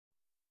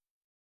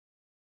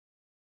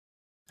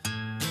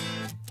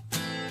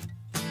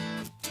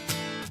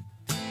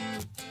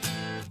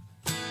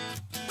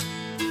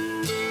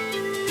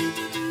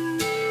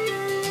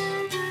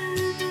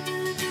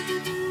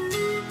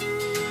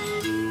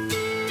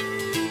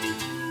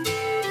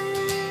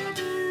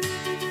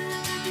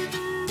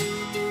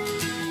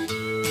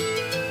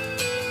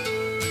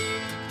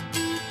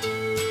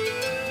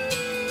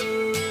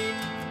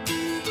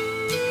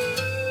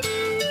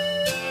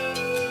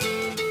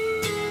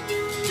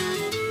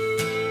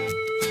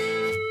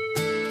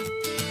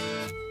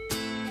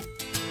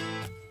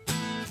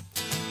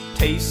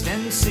Taste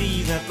and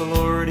see that the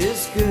Lord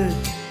is good.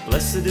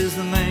 Blessed is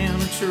the man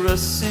who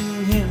trusts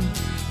in him.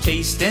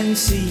 Taste and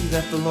see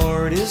that the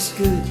Lord is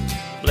good.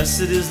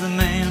 Blessed is the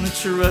man who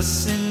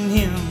trusts in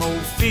him. Oh,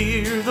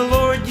 fear the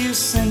Lord, you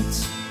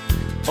saints.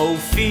 Oh,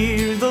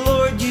 fear the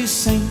Lord, you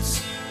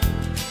saints.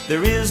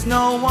 There is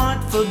no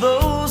want for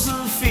those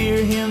who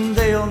fear him.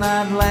 They'll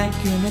not lack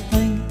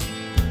anything.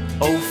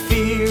 Oh,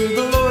 fear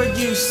the Lord,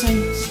 you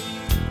saints.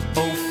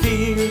 Oh,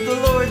 fear the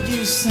Lord,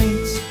 you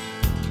saints.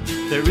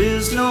 There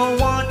is no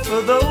want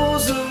for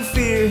those who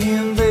fear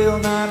him. They'll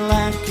not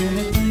lack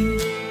anything.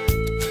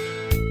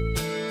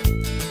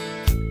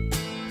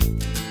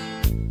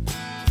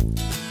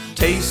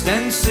 Taste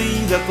and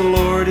see that the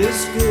Lord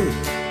is good.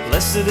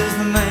 Blessed is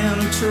the man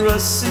who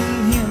trusts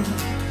in him.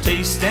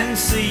 Taste and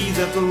see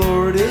that the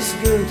Lord is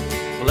good.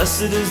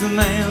 Blessed is the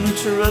man who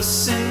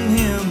trusts in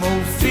him.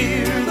 Oh,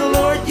 fear the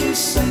Lord, you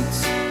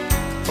saints.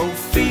 Oh,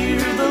 fear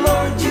the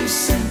Lord, you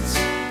saints.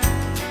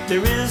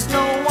 There is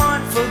no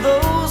want for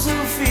those who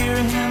fear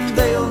him.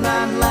 They'll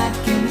not lack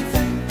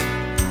anything.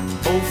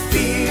 Oh,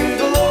 fear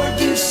the Lord,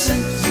 you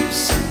saints, you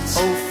saints.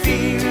 Oh,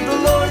 fear the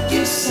Lord,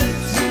 you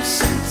saints, you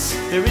saints.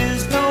 There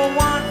is no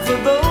want for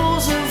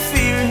those who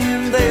fear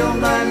him. They'll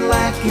not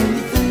lack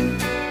anything.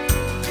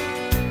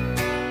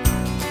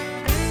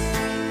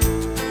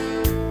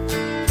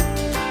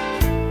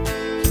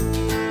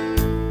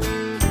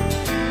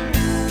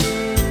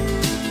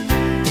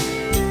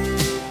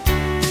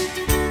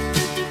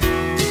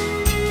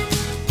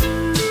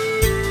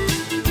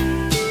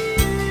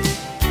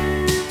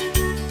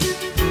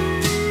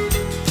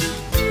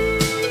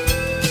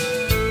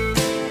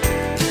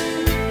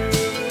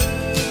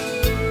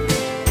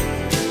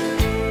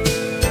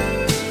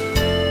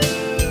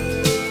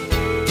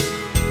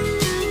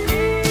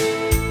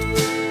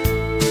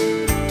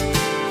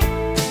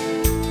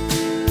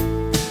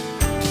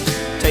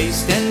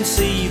 Taste and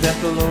see that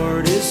the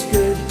Lord is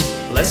good.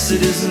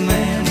 Blessed is the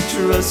man who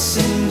trusts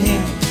in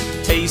him.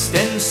 Taste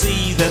and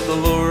see that the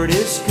Lord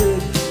is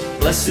good.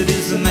 Blessed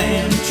is the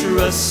man who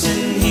trusts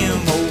in him.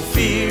 Oh,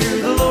 fear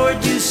the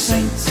Lord, you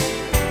saints.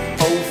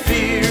 Oh,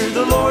 fear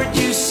the Lord,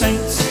 you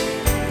saints.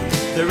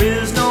 There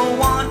is no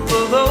want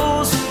for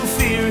those who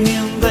fear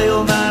him.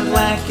 They'll not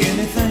lack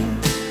anything.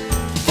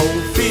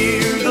 Oh,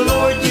 fear the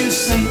Lord, you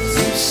saints,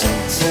 you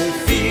saints. Oh,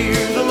 fear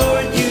the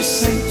Lord, you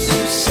saints,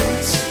 you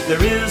saints.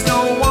 There is no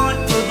want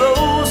for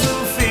those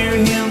who fear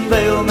him.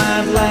 They'll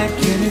not lack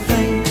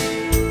anything.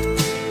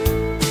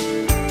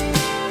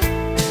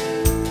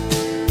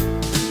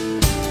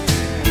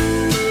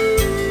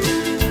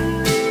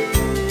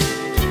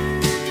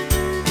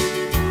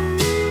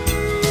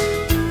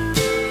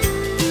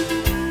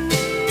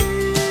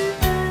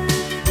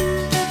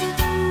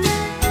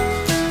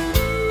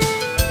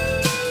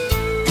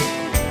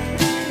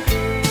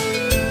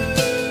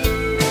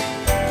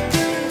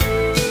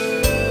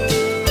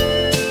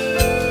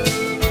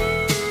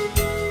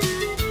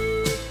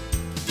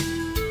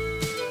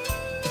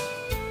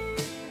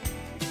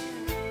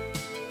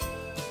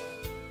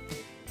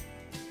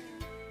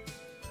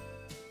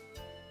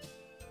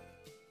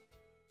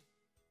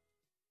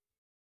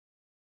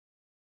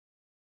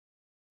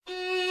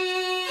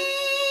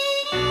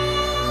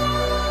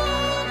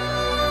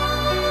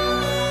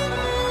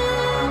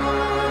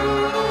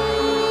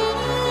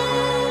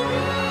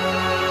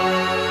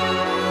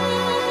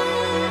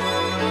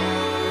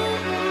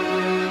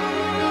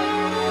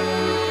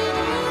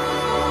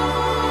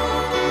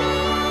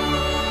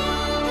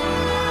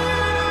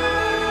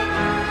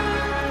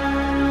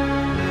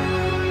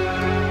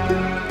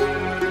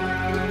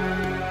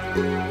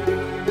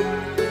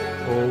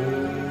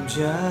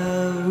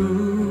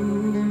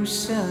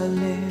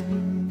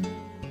 Jerusalem,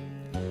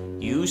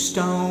 you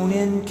stone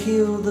and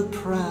kill the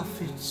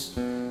prophets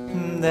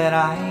that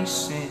I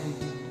send.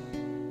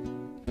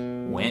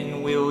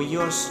 When will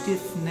your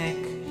stiff neck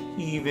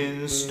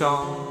even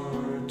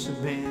start to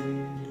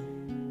bend?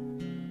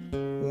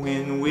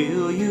 When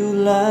will you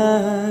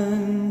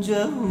learn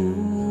Jerusalem?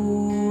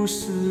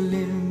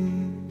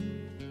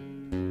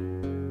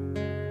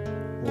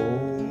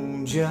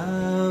 Oh,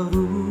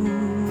 Jerusalem,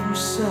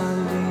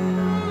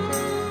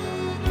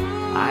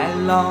 I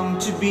long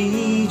to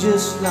be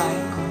just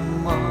like a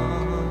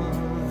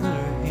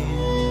mother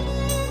hen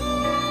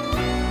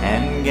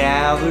and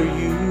gather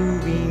you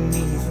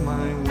beneath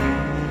my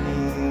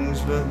wings,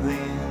 but then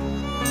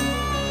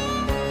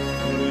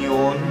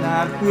you're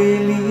not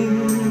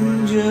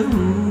willing, Jerusalem.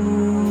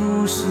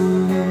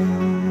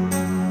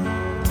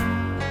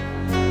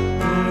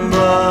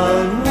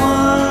 But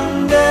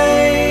one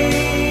day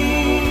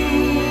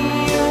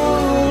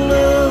you'll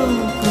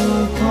look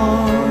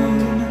upon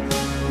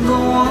the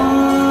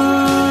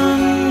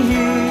one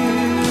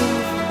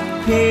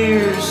you've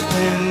pierced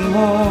and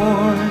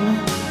worn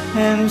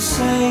and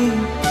say,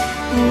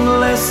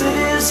 blessed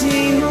is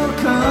he who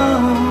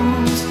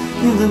comes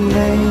in the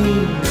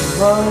name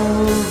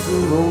of the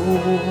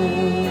Lord.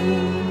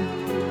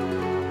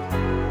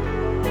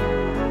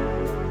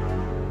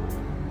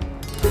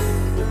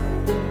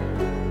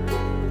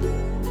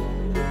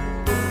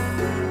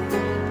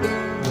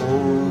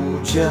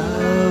 Oh,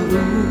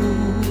 Jerusalem,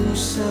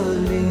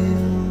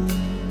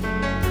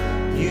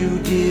 you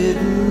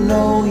didn't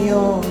know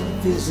your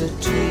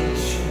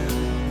visitation.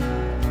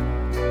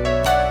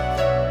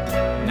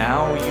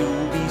 Now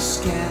you'll be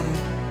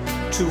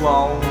scattered to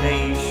all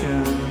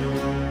nations.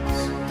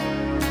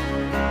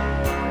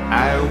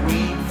 I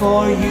weep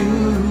for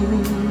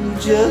you,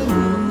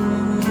 Jerusalem.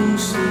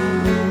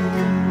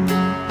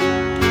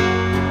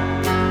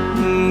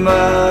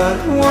 But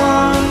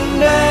one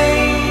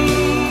day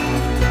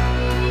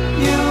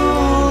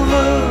you'll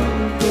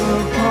look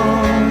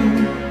upon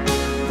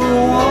the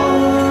one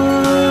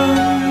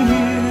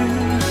you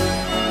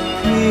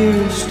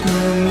pierced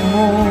and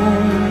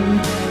mourn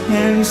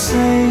and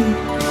say,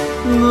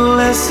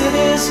 blessed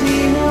is he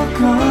who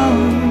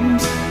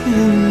comes in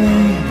the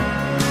name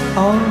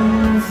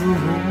of the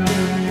Lord.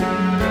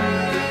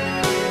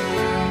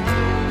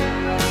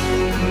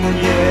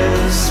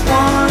 Yes,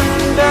 one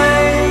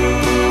day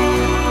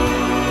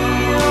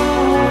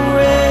you'll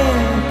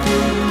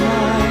recognize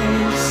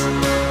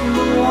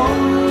the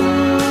one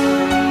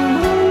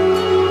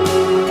who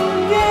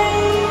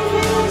gave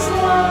his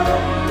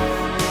life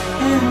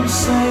and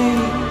say,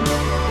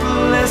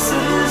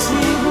 blessed is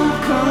he who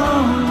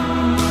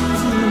comes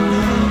in the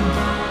name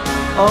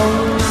of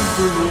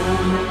the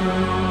Lord.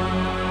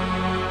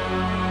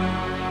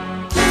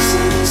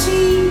 Blessed is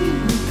he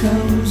who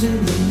comes in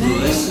the name.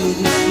 Blessed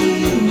is he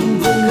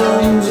who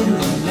comes in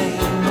the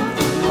name of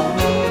the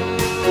Lord.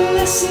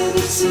 Blessed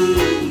is he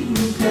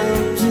who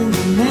comes in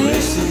the name.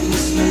 Blessed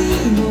is he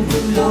who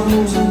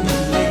comes in the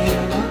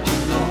name of the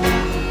Lord.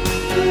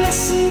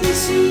 Blessed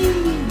is he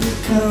who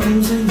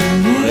comes in the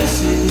name.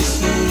 Blessed is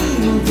he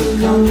who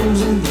comes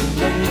in the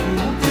name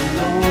of the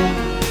Lord.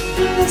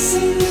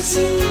 Blessed is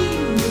he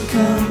who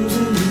comes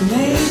in the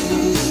name. Blessed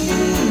is he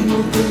who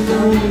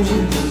comes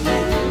in the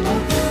name of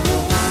the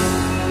Lord.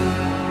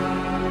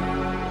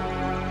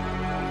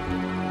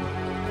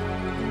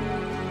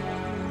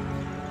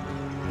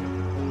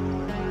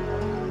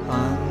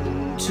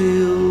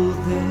 Until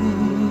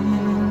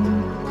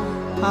then,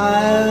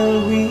 I'll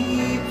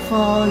weep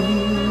for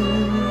you,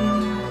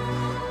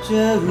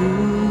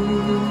 Jerusalem.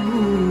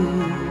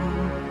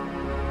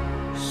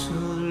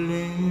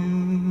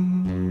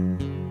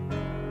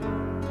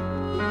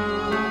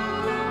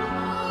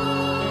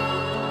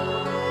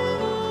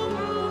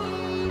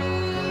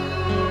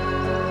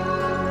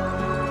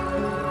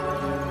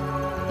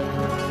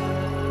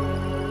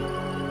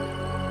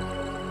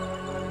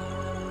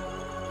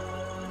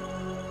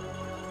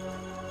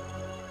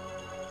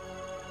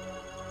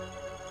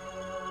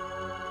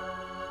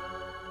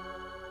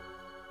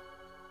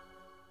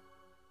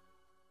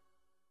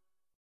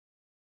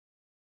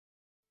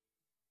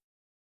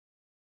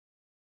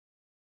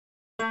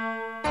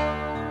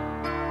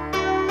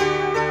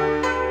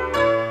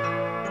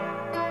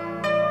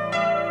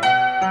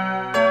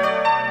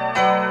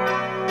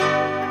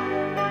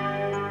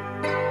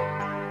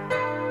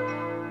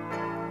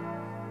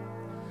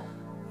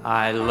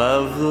 I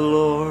love the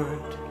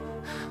Lord,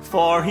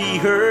 for he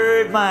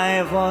heard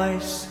my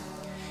voice.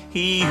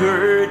 He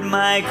heard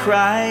my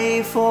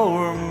cry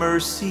for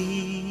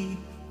mercy.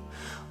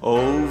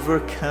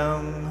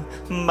 Overcome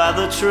by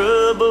the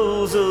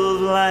troubles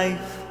of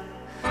life,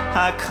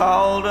 I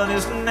called on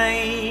his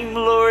name,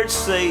 Lord,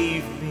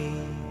 save me.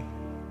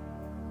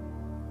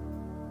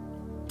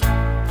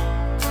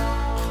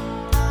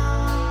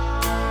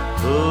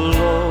 The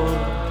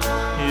Lord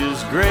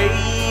is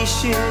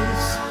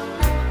gracious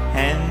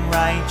and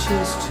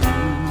righteous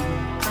too.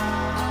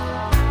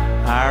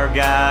 Our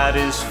God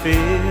is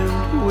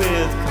filled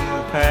with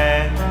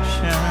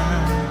compassion.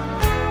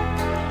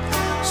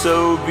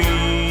 So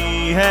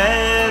be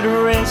at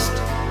rest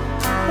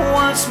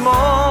once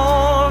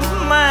more,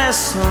 my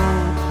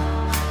soul,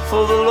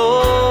 for the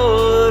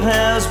Lord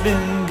has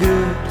been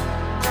good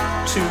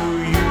to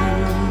you.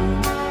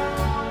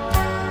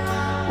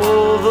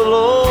 Oh, the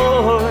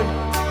Lord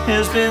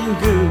has been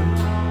good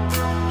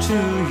to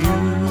you.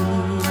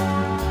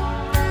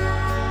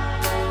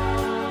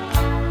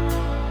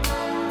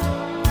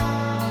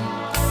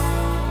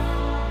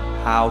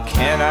 How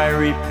can I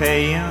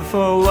repay him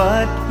for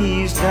what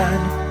he's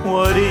done?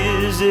 What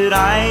is it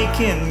I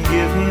can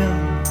give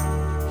him?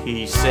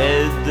 He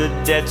said the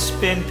debt's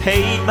been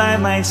paid by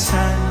my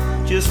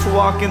son. Just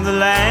walk in the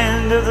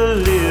land of the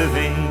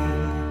living.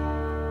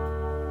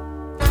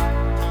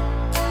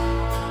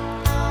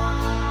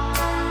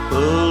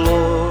 The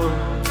Lord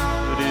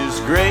is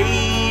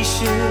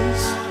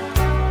gracious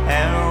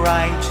and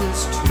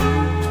righteous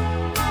too.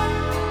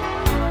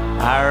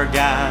 Our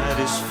God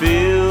is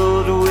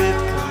filled with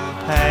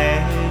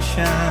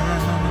compassion.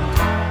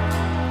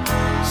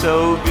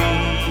 So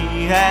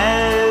be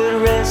at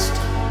rest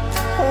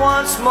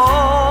once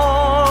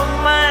more,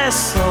 my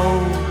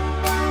soul,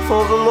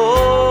 for the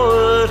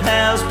Lord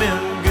has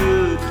been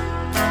good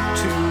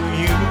to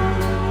you.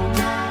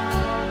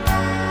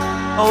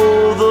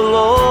 Oh, the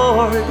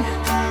Lord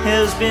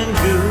has been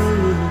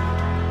good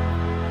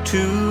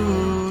to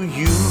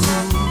you.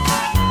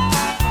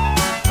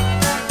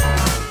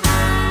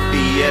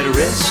 Be at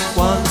rest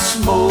once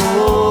more,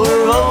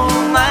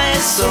 oh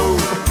soul,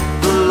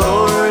 the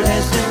Lord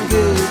has been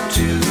good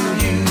to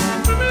you.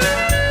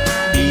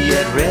 Be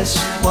at rest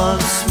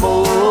once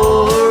more,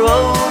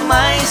 oh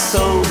my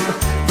soul,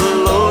 the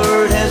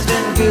Lord has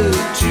been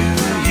good to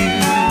you.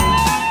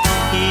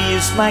 He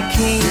is my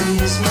King,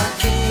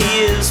 He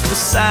is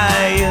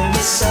Messiah,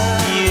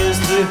 He is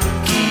the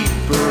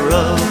keeper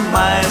of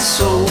my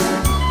soul.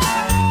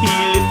 He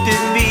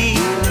lifted me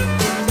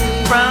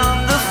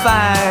from the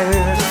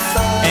fire,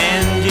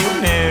 and you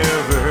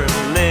never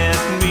let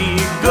me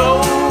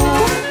go.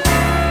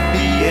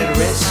 Be at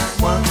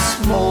rest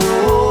once more,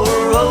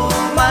 oh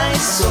my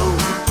soul,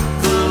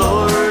 the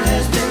Lord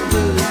has been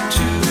good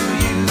to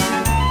you.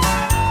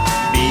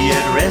 Be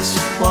at rest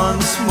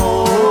once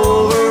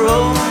more,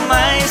 oh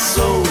my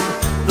soul,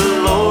 the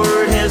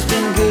Lord has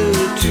been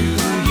good to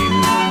you.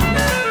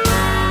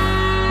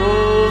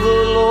 Oh, the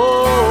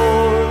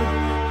Lord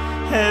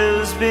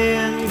has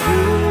been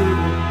good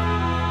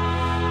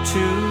to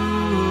you.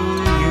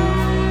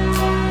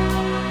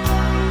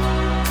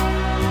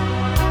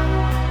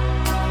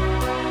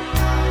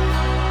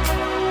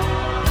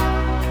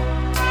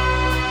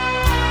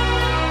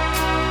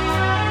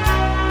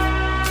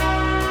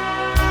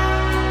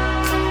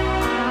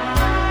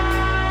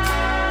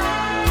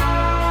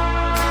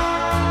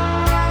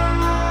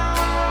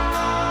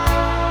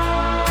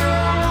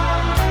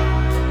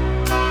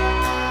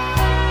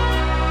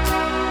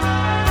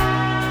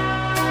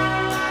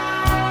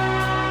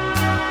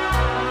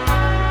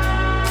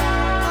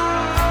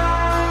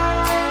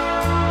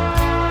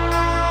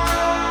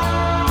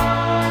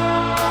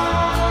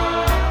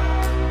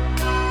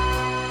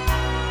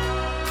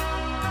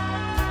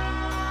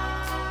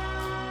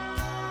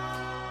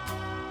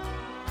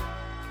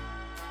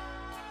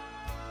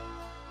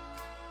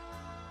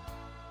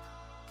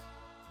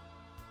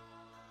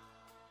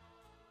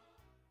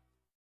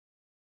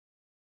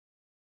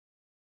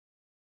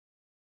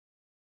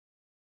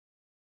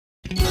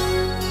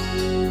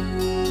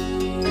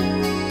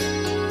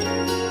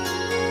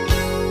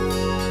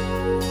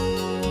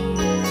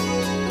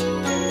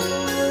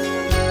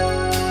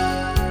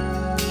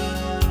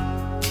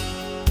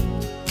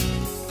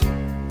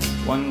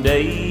 One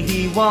day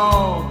he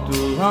walked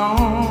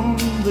along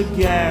the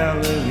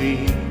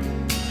gallery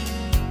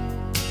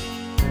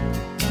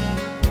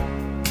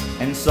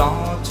and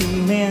saw two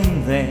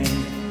men there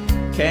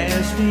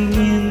casting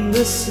in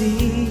the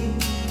sea.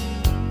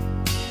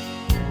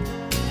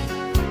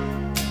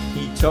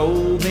 He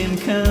told them,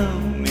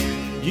 "Come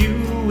and you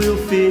will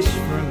fish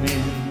for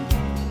men."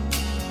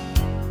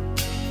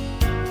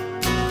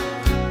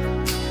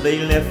 They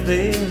left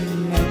their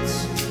nets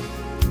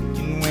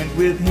and went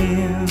with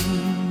him.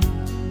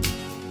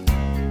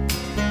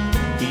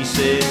 He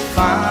said,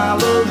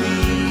 "Follow me,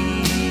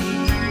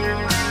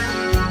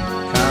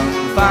 come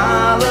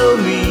follow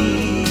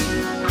me.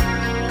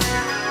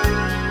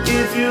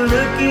 If you're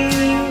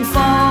looking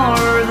for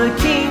the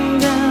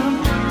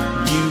kingdom,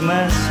 you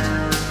must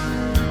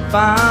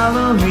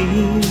follow me."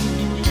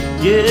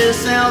 Yes,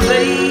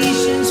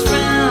 salvation's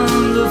from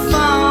the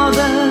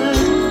Father,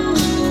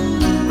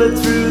 but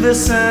through the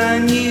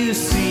Son you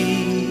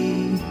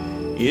see.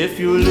 If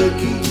you're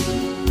looking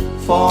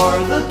for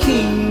the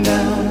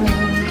kingdom,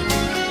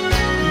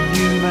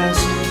 you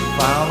must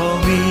follow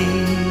me.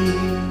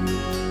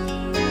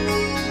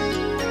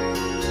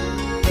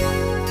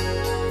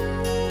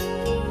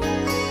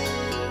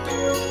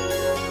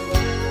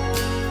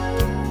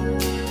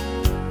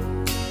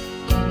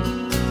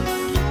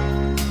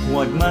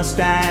 What must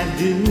I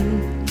do?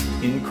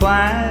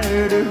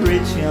 Inquired a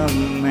rich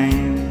young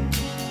man.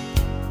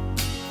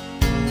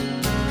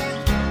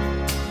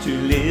 To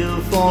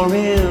live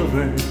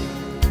forever,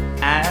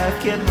 I've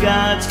kept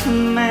God's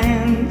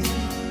commands.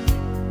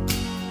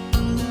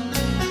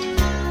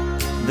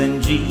 Then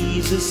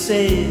Jesus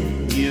said,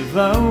 "Give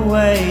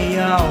away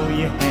all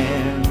you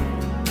have."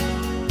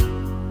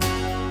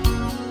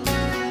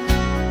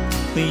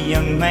 The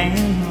young man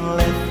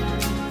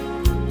left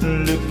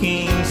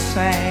looking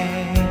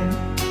sad.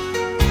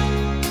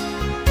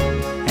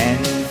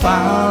 "And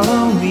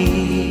follow me,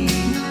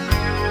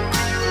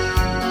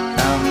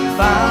 come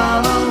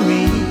follow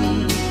me.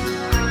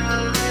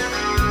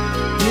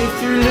 If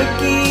you're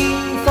looking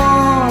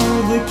for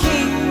the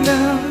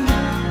kingdom,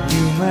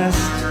 you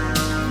must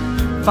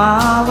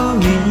follow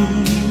me."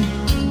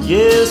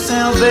 Yes,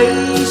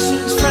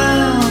 salvation's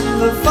from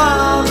the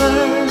Father,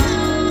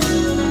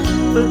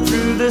 but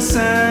through the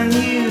Son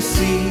you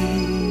see.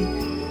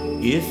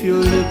 If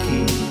you're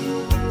looking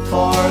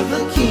for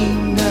the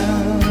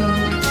kingdom,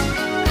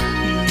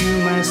 you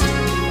must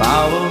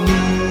follow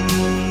me.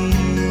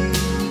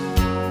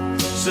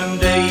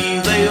 Someday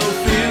they'll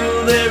fill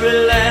their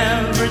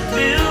elaborate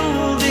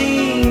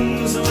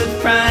buildings with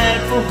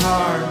prideful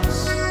hearts,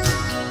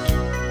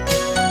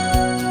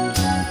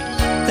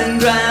 then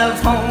drive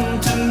home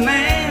to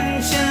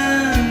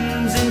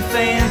mansions and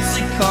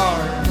fancy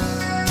cars.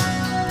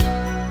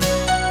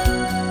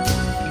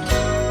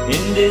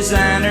 In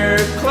designer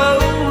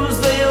clothes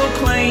they'll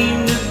claim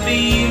to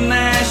be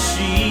my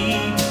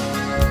sheep,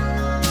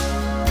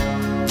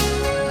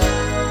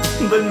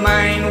 but but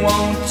mine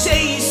won't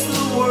chase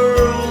the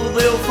world,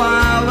 they'll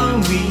follow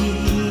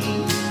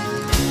me.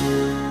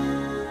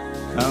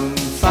 Come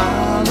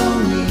follow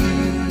me,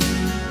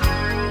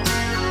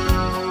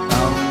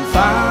 come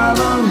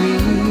follow me.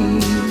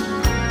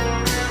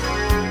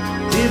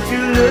 If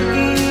you're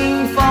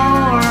looking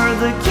for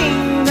the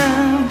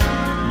kingdom,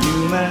 you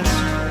must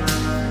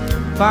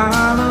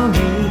follow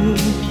me.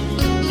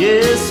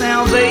 Yes,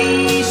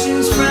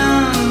 salvation's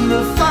from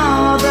the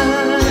Father,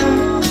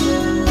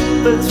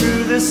 but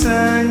through the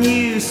Son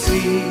you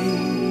see.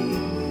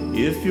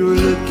 If you're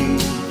looking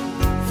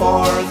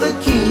for the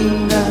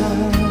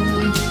kingdom,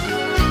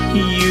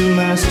 you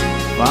must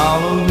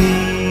follow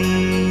me.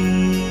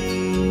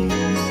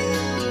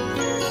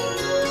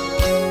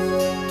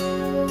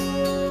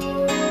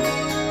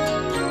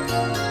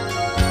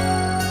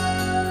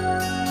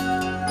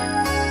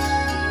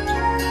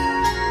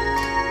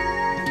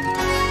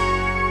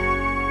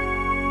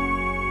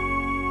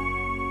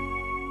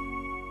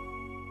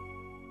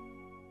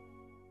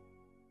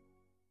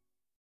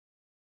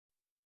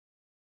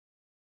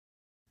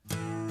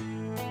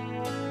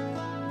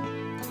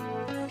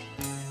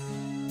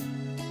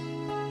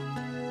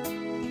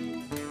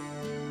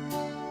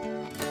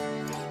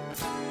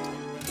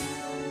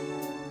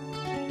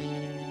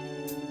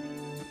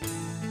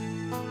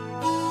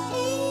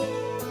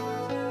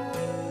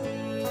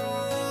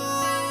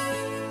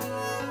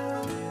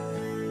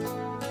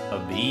 A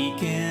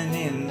beacon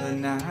in the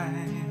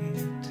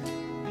night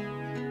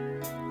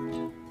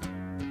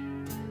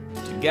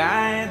to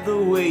guide the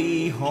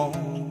way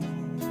home,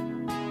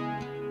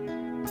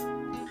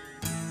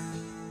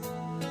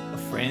 a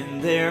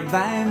friend there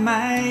by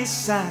my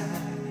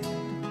side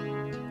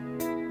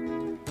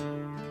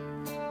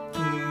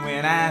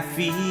when I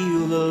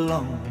feel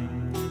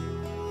alone,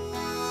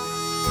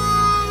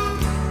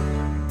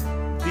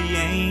 the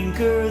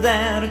anchor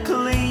that I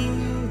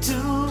cling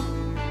to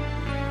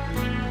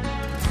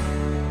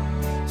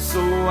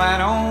so I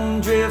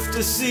don't drift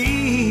to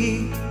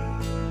sea,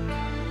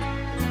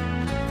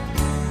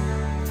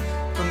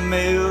 the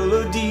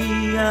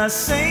melody I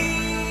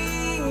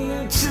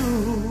sing to.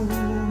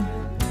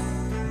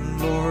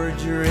 Lord,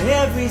 you're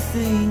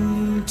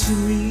everything to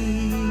me.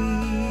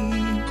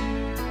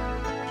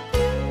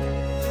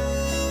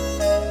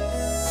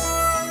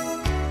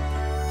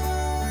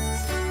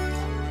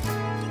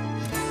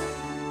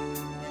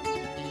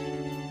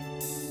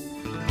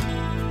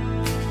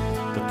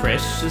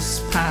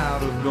 Precious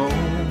pot of gold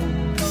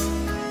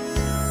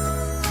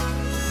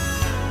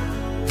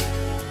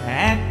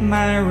at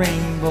my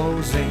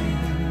rainbow's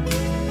end,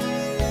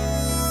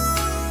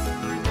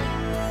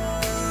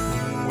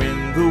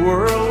 when the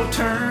world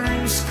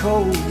turns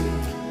cold,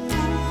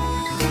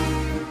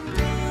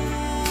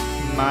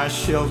 my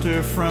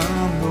shelter from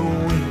the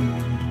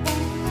wind,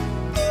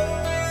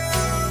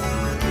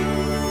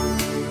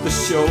 the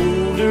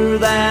shoulder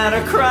that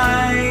I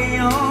cry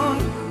on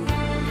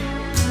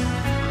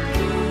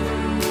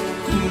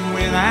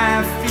when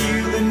I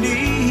feel the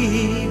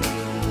need,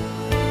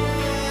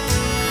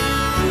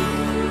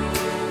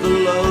 the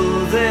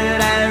love that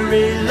I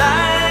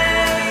rely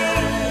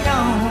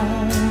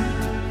on.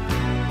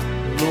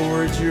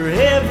 Lord, you're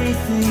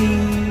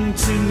everything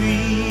to me.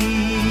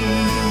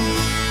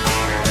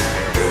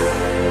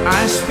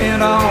 I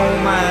spent all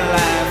my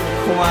life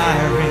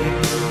acquiring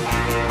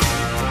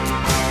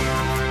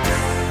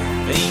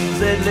things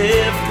that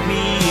left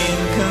me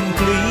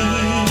incomplete.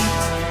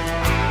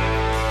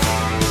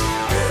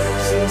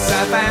 Since I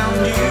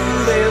found you,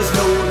 there's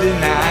no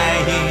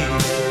denying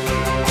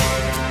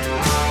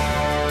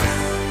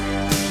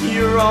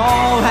you're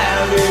all I'll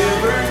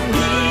ever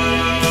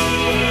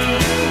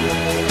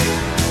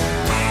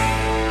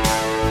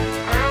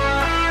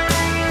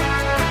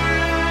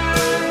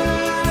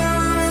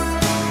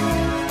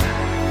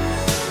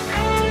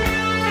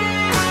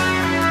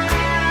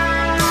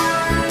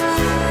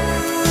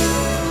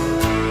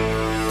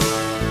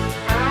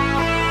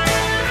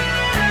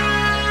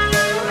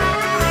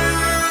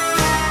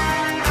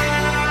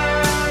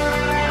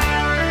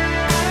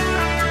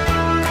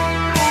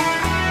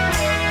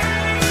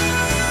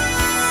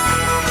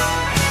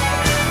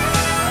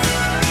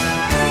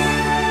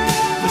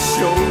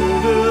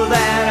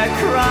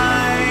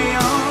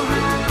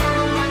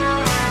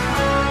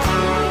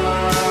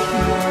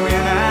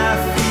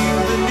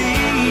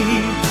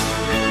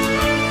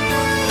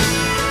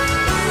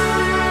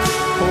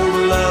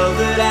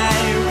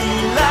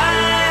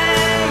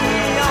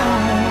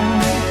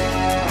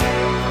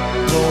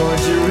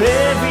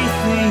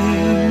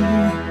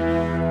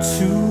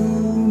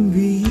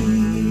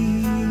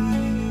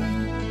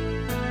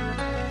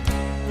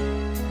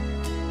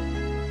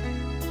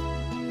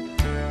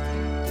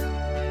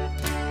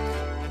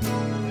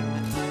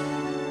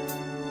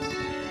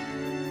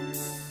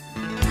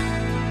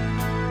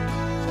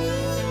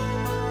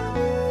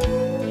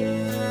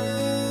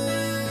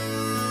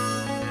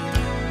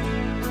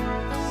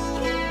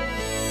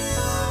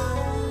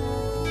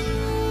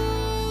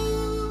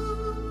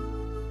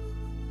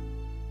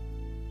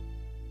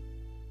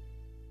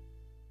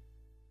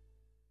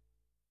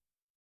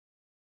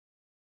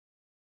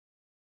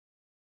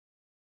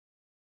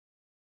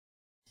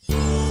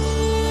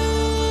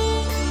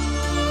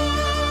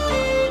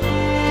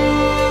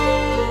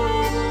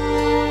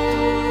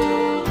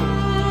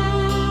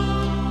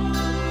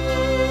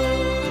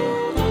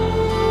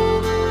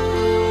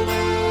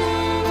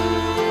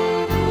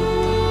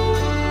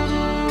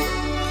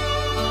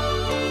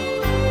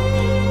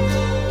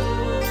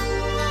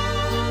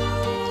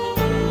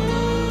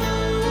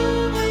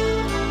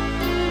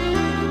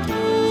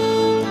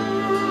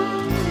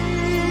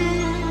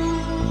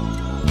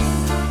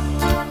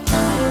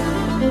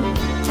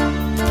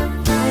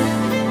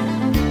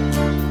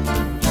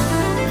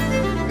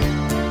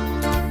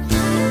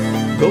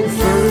Go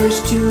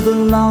first to the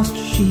lost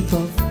sheep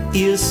of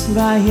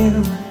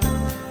Israel.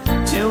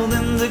 Tell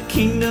them the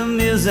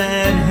kingdom is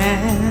at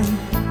hand.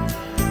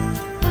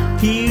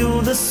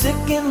 Heal the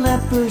sick and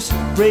lepers,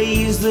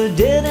 raise the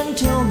dead, and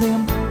tell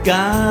them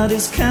God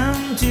has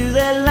come to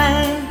their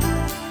land.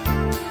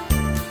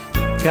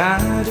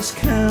 God has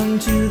come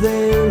to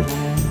their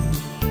land.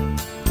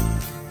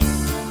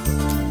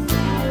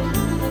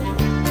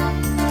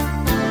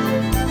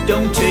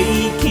 Don't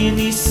take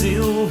any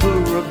silver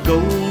or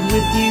gold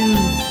with you.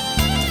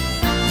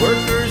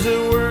 Workers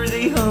are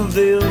worthy of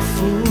their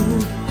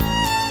food.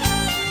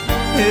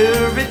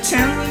 Every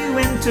town you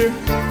enter,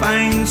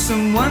 find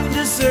someone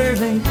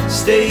deserving.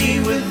 Stay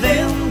with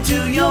them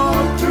till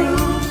you're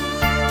through.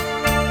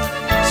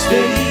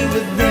 Stay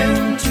with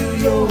them till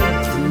you're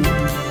through.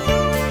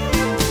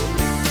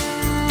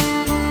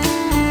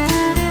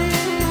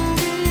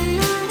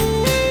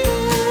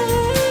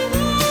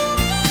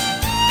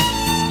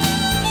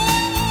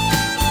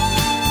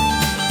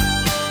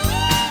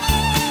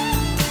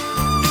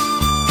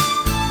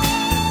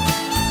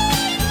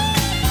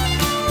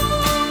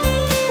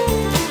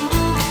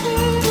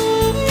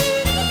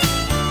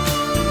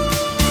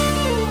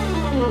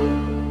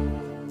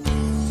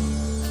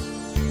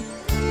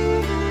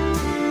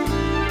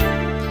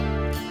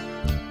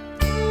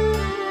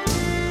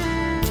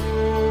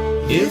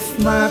 If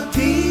my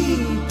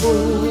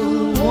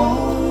people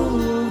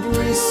won't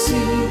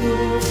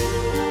receive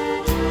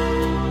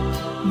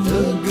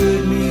the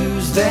good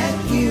news that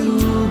you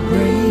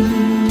bring,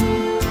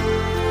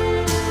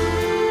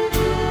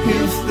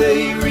 if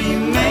they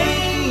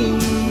remain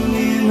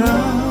in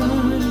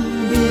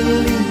unbelief,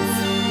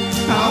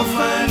 I'll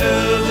find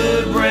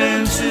other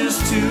branches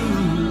to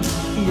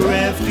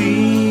graft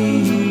in.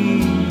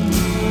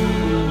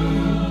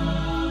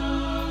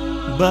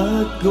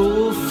 But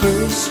go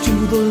first to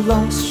the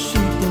lost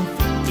sheep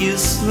of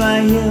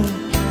Israel.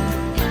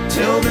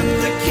 Tell them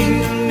the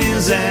kingdom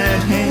is at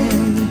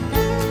hand.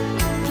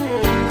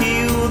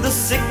 Heal the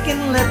sick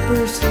and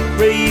lepers,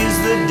 raise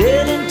the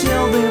dead, and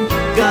tell them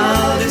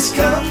God has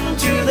come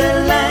to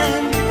their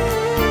land.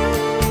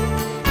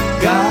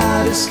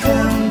 God has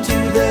come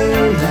to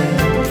their land.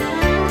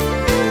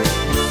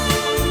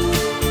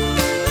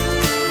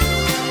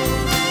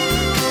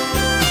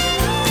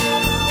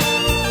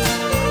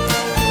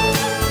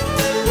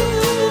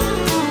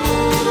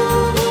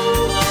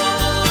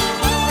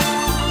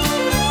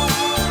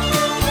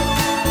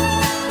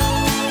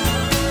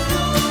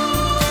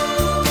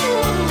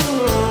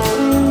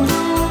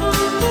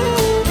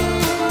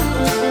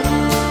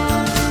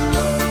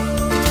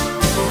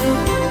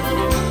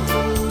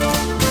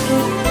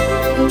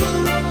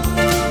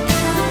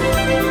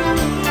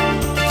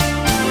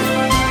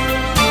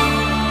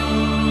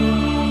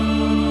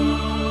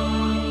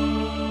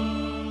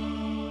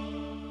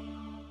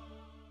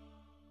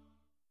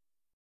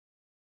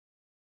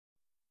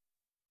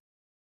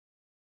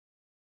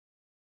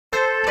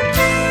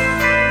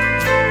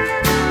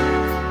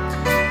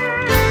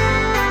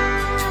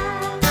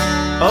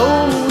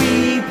 Oh,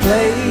 we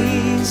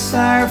place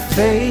our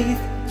faith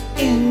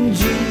in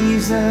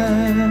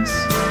Jesus.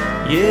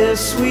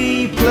 Yes,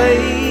 we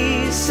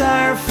place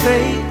our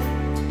faith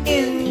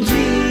in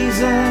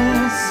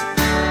Jesus.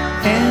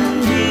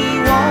 And He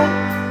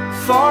won't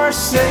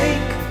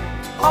forsake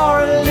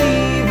or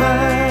leave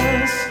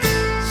us.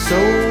 So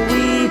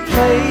we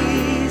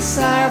place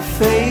our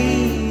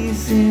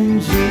faith in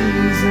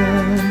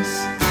Jesus.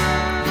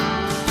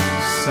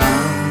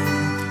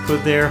 Some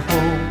put their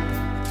hope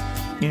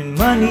in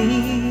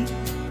money,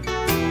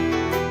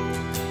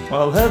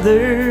 while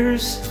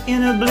others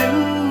in a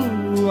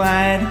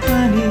blue-eyed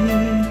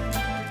honey.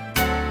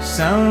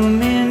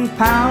 Some in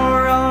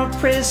power or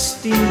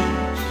prestige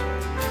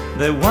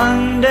that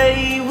one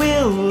day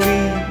will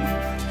leave,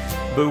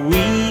 but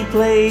we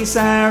place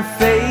our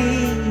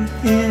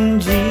faith in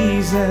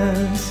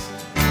Jesus.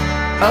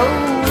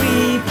 Oh,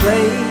 we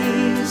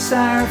place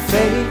our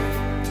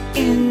faith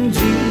in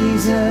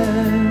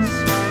Jesus.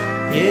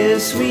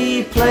 Yes,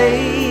 we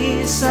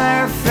place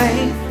our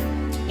faith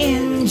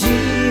in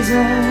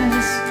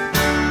Jesus,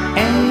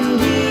 and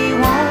He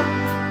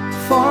won't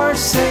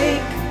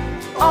forsake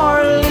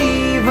or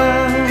leave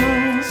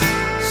us.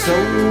 So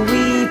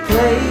we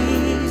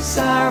place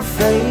our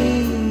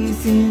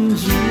faith in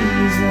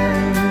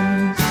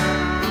Jesus.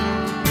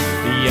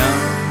 The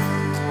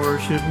young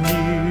worship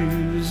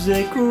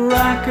music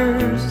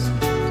rockers,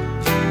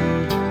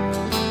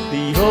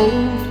 the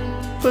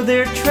old put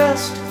their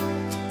trust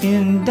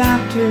in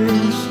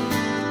doctors.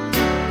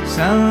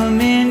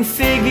 Some in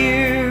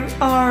figure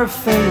or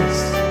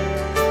face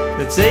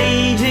that's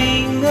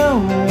aging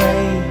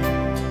away,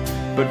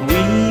 but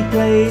we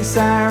place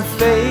our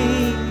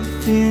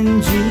faith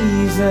in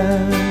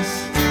Jesus.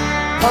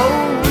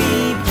 Oh,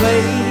 we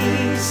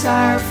place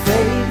our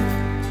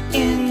faith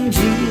in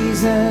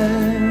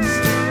Jesus.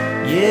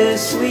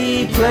 Yes,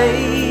 we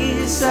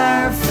place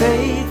our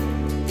faith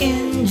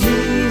in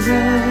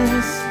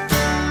Jesus,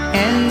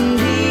 and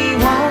He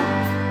won't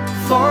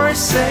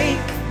forsake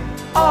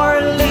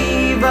or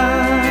leave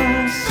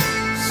us.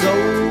 So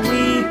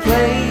we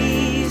place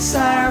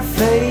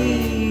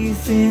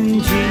faith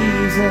in Jesus.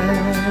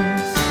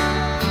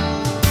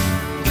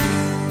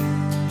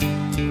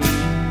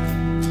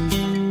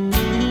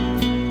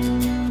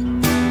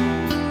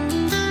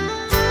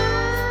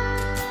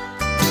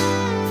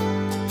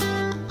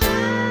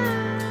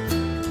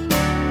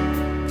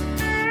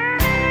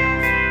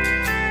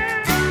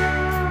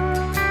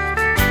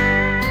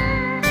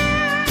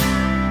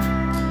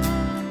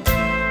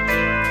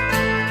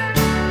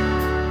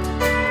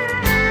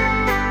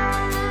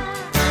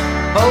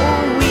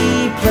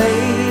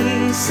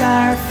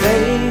 Our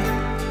faith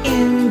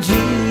in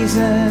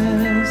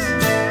Jesus.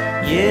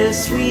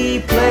 Yes, we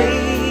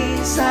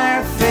place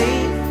our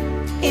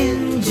faith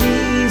in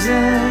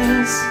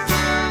Jesus,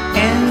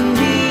 and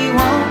He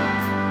won't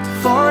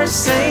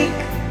forsake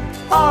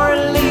or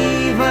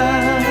leave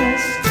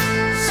us.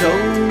 So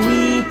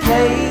we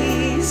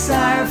place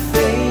our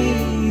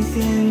faith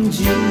in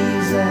Jesus.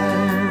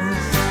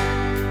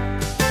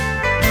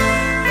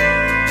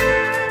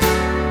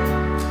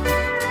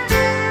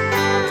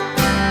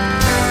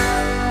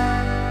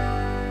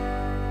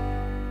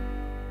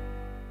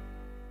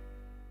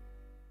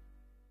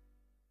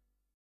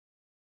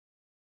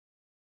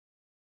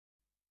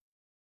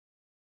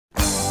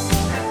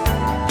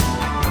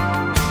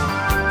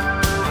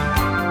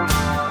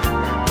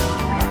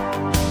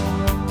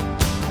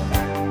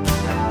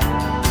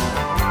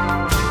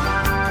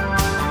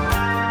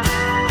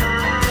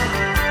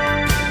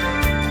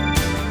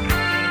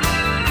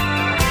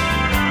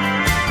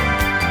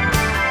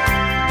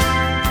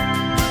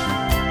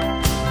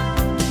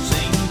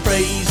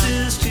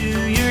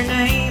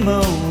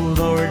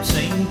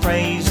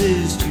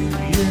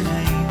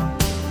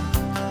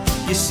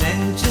 You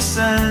sent your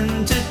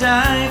Son to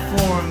die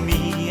for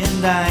me,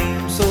 and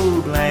I'm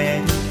so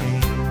glad you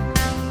came.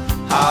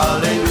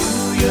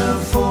 Hallelujah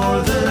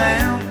for the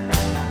Lamb,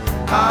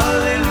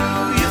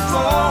 hallelujah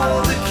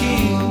for the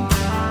King.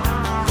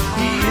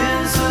 He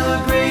is the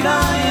great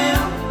I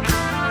am,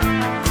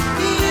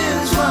 He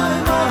is why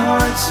my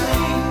heart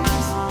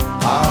sings.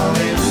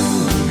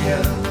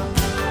 Hallelujah,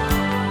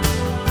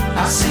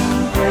 I sing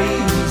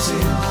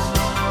praises.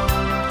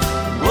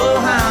 Oh,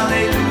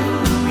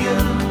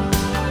 hallelujah,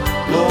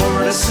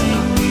 Lord, I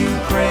sing you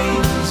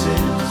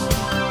praises.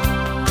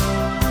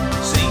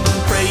 Sing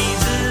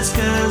praises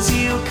 'cause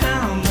He'll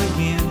come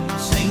again.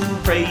 Sing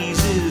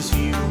praises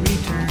He'll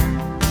return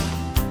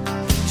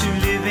to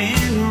live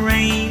and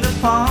reign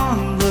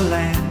upon the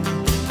land.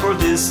 For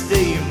this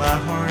day my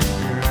heart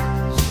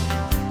yearns.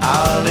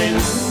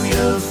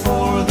 Hallelujah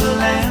for the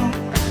Lamb,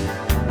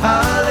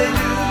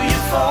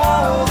 hallelujah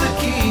for the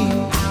King.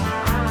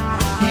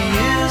 He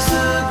is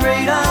the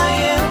great I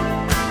am,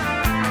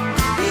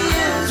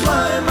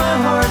 why my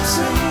heart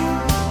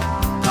sings.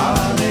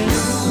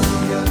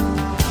 Hallelujah,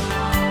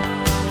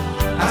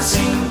 I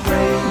sing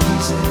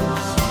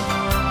praises.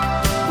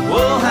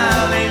 Oh,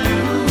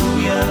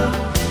 hallelujah,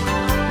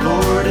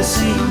 Lord, I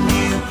sing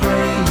you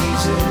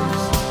praises.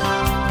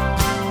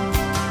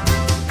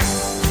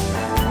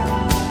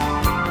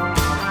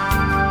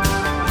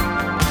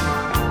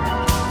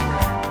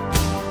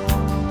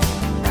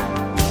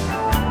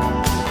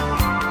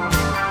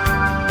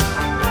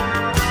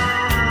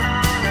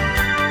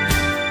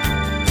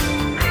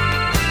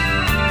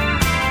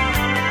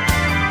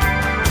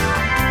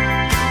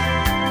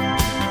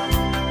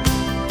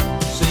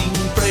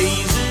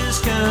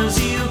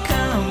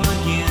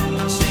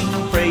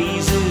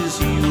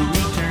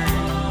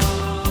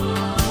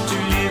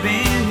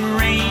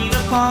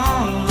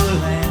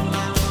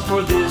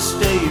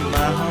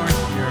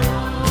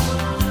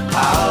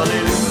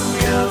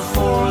 Hallelujah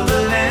for the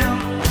Lamb,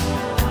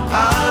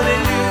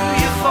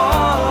 hallelujah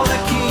for the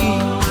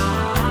King.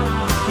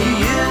 He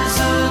is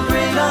the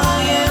great I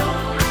am,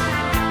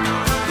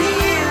 He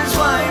is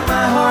why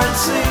my heart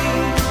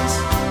sings.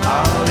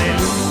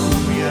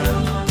 Hallelujah,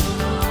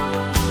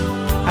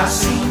 I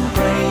sing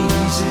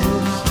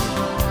praises.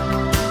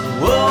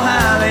 Oh,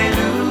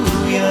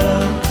 hallelujah,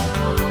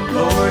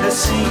 Lord, I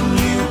sing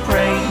you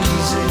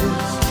praises.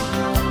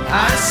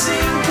 I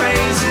sing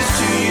praises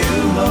to you,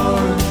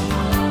 Lord.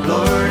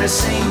 Lord, I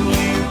sing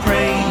you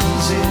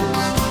praises.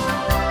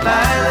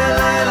 La la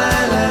la la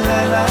la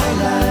la la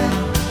la.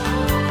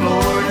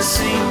 Lord, I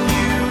sing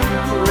you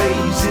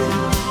praises.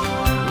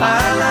 La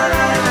la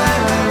la la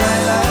la la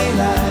la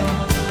la.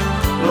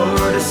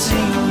 Lord, I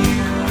sing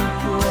you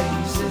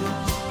praises.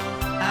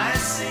 I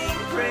sing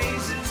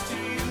praises to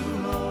you,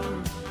 Lord.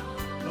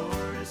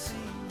 Lord, I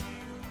sing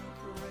you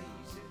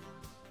praises.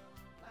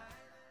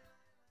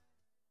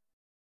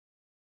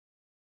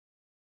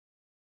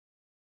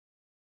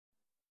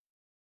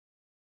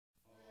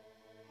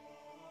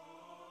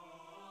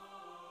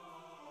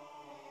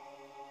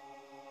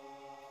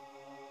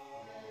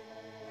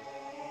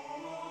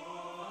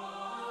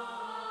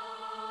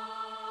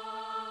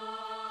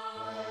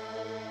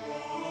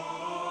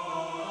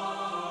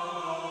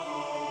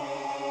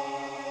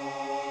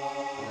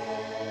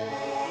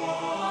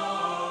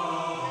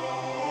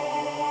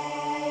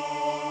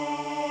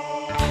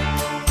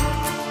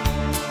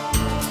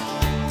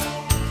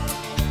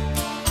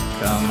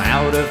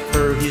 out of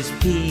her his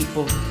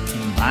people,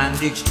 in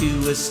bondage to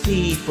a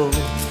steeple,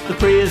 the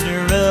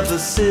prisoner of the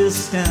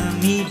system.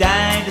 He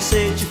died to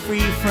set you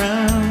free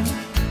from.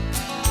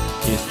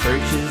 His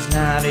church is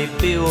not a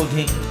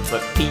building,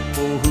 but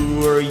people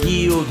who are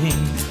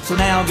yielding. So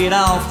now get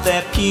off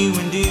that pew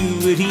and do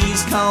what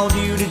he's called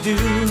you to do.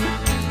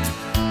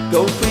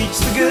 Go preach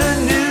the good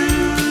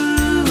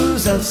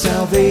news of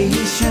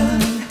salvation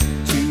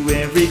to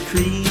every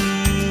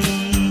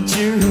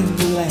creature in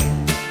the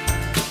land,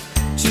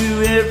 to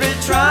every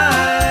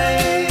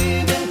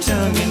tribe and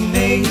tongue and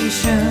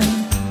nation.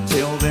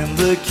 Tell them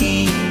the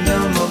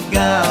kingdom of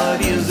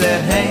God is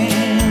at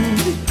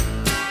hand.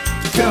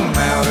 Come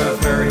out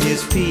of her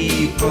his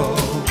people,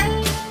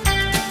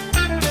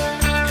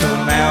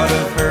 come out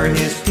of her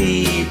his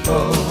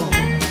people,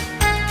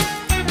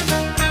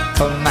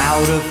 come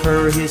out of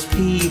her his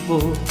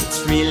people.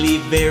 It's really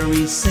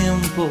very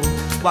simple.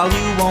 While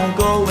you won't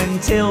go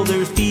and tell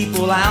there's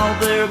people out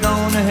there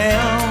going to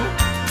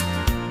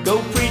hell,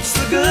 go preach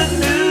the good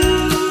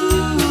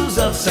news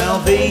of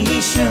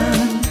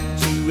salvation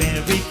to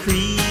every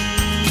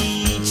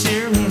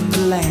creature in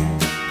the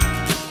land,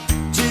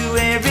 to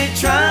every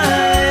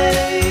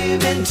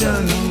tribe and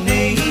tongue and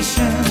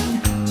nation.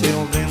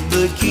 Tell them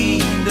the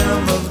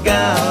kingdom of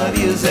God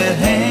is at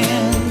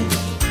hand.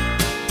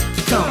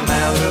 Come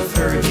out of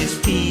her his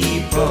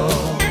people,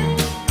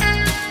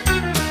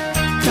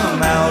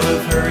 come out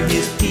of her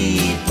his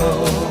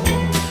people.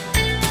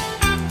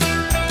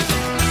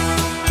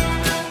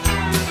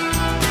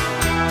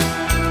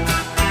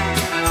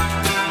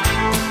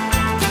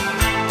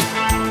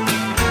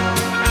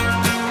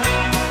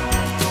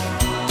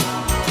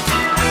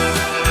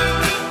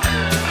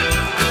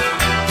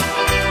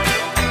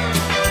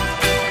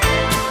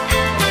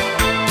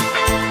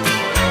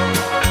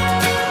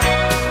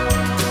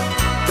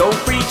 Go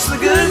preach the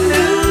good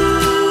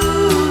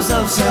news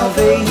of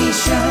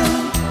salvation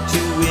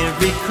to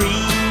every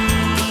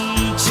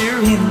creature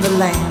in the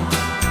land,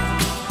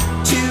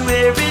 to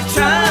every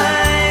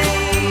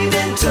tribe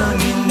and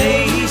tongue and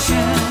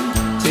nation.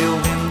 Tell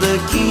them the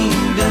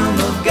kingdom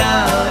of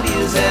God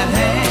is at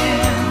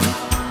hand.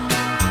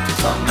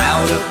 Come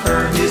out of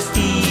her his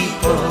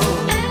people,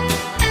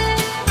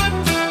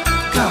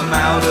 come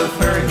out of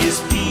her his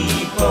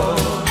people,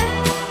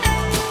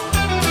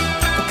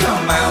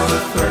 come out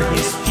of her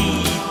his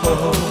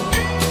people.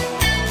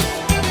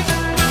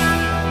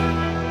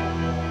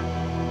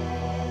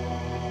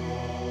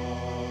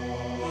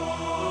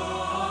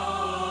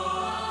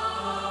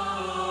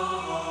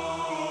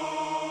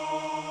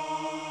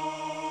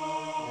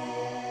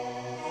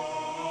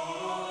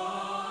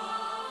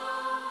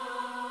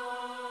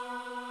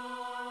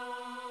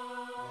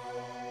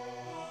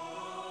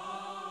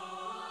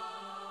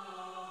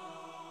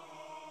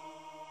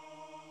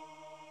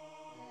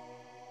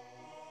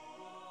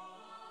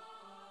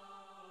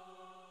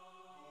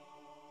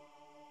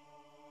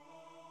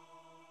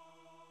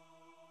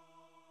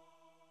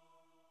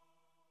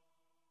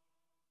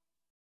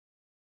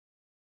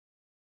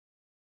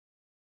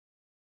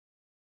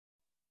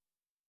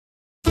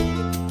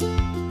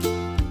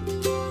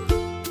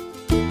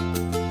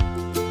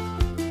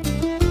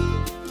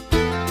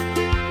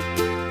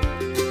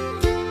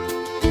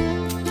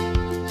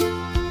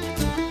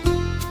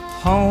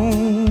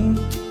 Home,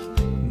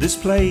 this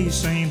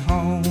place ain't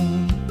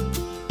home.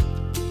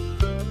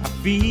 I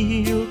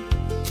feel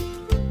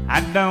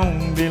I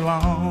don't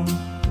belong.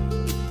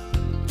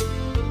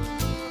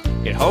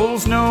 It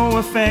holds no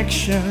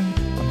affection.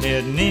 I'm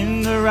heading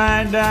in the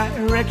right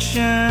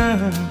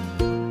direction.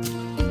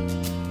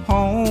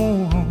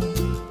 Home,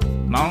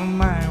 I'm on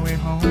my way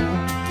home.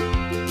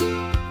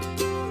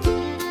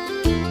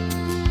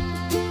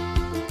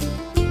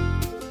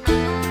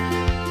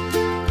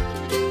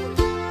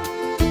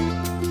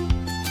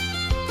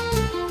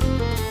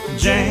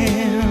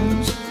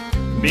 Jams,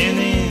 been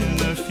in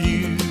a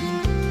few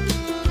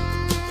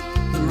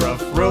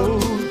rough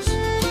roads,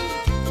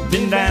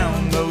 been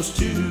down those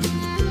too.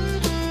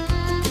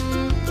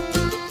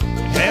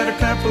 Had a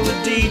couple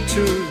of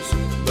detours,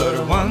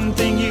 but one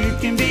thing you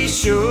can be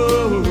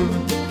sure,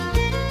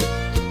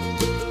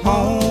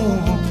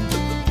 home,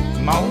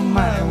 I'm on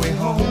my way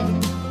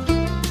home.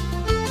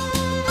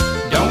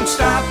 Don't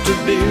stop to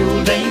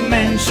build a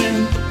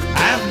mansion,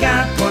 I've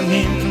got one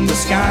in the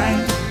sky,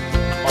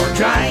 or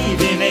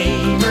driving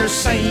a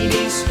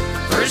Mercedes,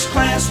 first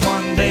class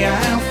one day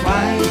I'll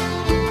fly.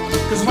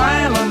 'Cause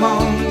while I'm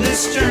on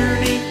this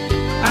journey,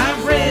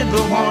 I've read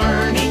the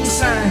warning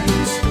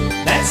signs.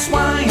 That's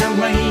why I'm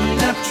laying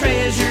up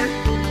treasure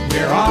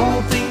where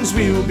all things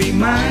will be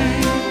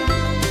mine.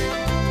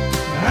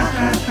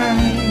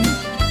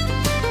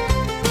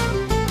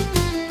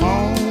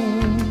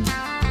 Home,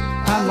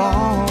 I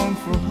long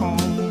for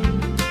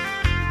home,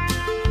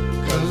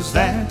 'cause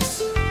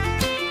that's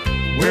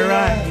where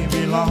I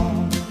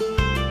belong.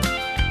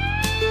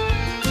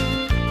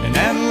 And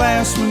at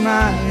last when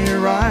I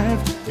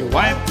arrived, you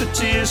wiped the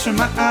tears from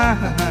my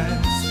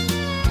eyes.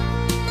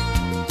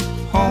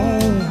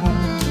 Home,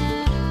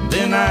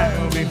 then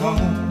I'll be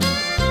home.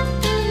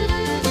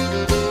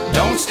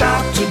 Don't Don't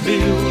stop to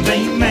build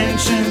a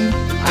mansion,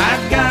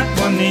 I've got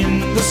one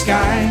in the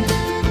sky.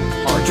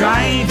 Or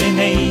driving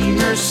a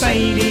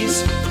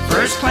Mercedes,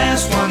 first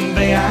class one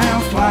day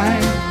I'll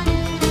fly.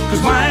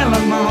 'Cause while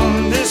I'm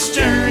on this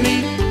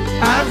journey,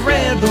 I've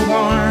read the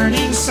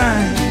warning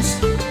signs.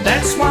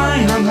 That's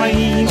why I'm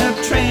laying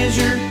up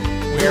treasure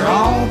where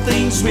all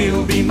things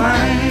will be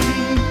mine.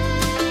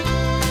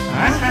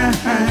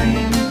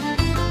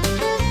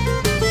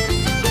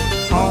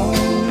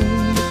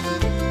 Home,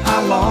 I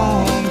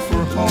long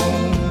for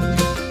home,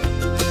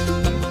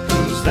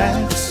 'cause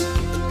that's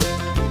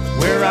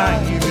where I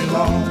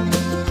belong.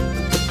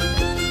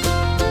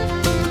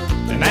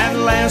 And at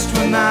last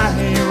when I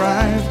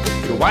arrive,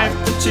 you'll wipe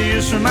the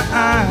tears from my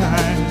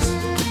eyes.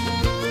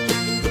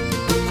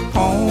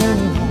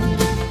 Home,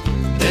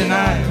 then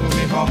I will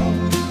be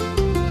home.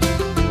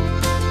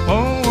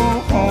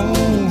 Oh,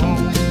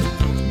 home,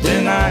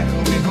 then I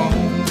will be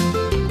home.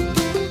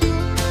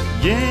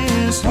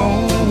 Yes,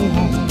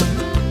 home,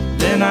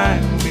 then I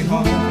will be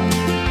home.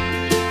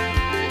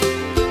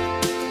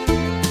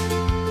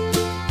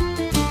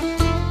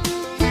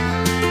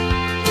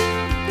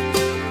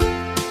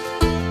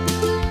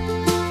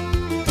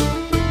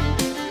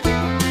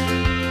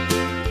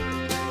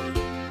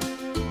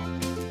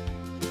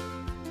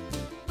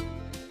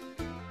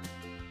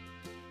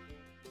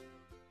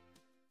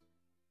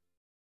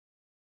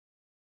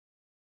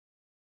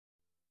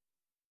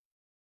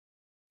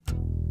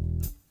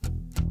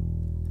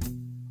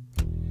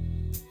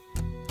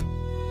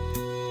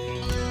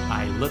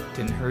 I looked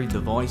and heard the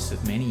voice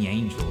of many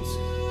angels,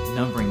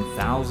 numbering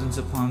thousands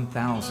upon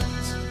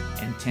thousands,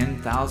 and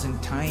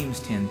 10,000 times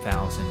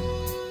 10,000.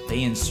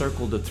 They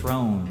encircled the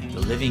throne, the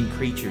living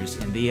creatures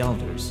and the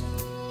elders,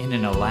 and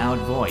in a loud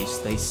voice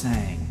they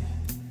sang,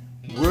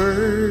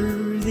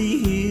 "Worthy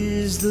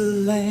is the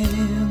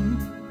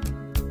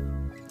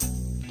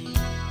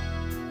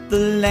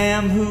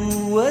Lamb who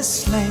was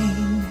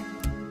slain,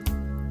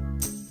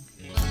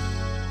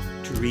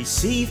 to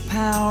receive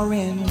power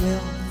and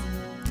wealth,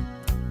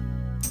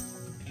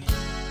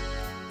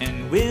 and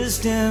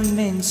wisdom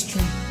and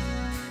strength,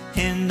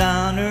 and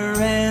honor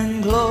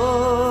and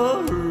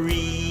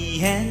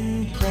glory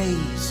and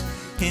praise,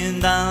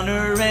 and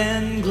honor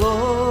and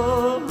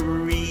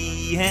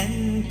glory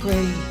and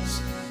praise,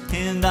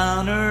 and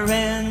honor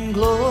and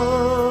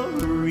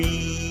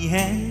glory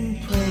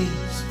and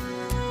praise.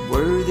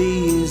 Worthy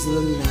is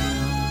the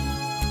Lamb,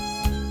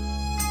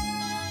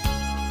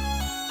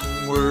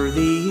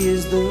 worthy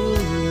is the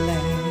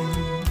Lamb,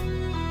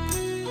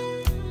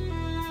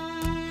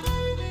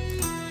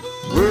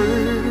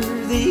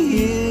 worthy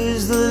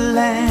is the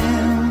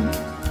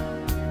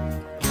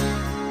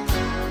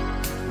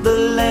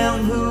Lamb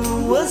who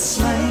was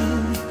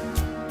slain,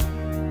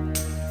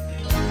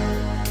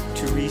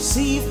 to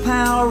receive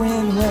power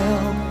and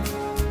wealth,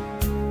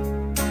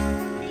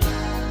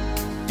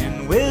 and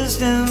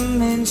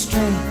wisdom and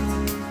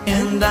strength,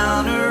 and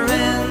honor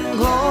and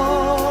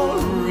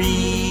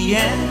glory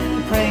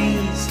and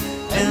praise,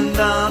 and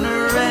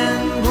honor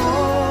and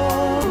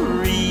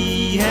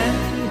glory and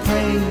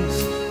praise,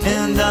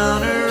 and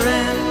honor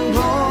and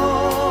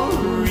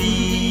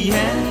glory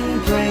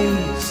and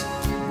praise.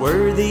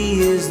 Worthy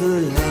is the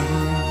Lamb,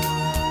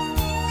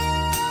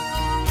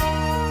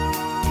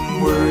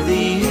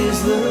 worthy is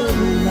the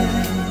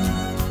Lamb.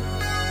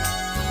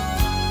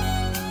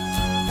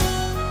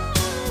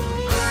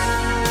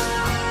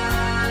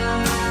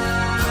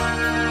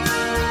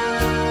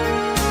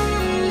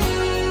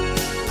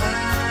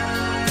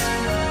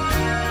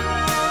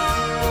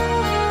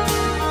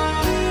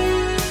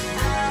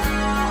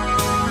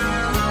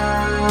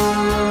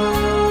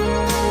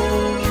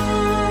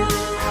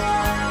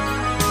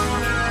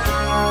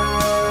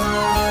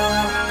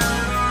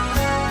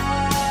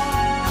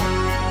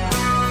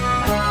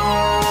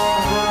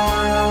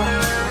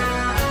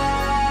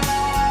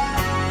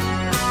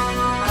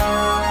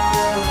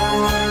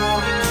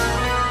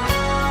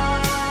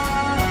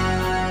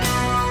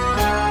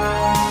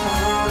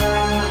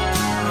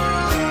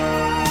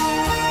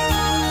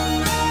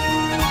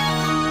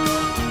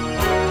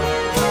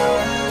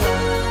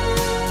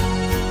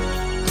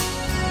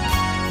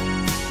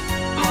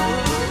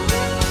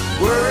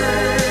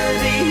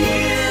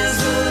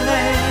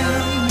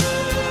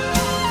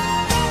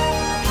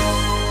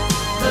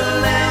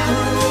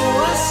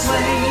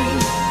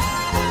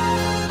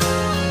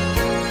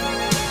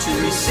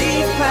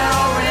 Receive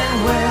power and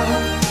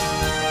wealth,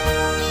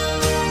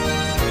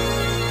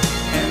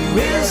 and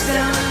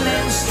wisdom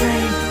and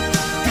strength,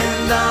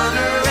 and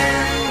honor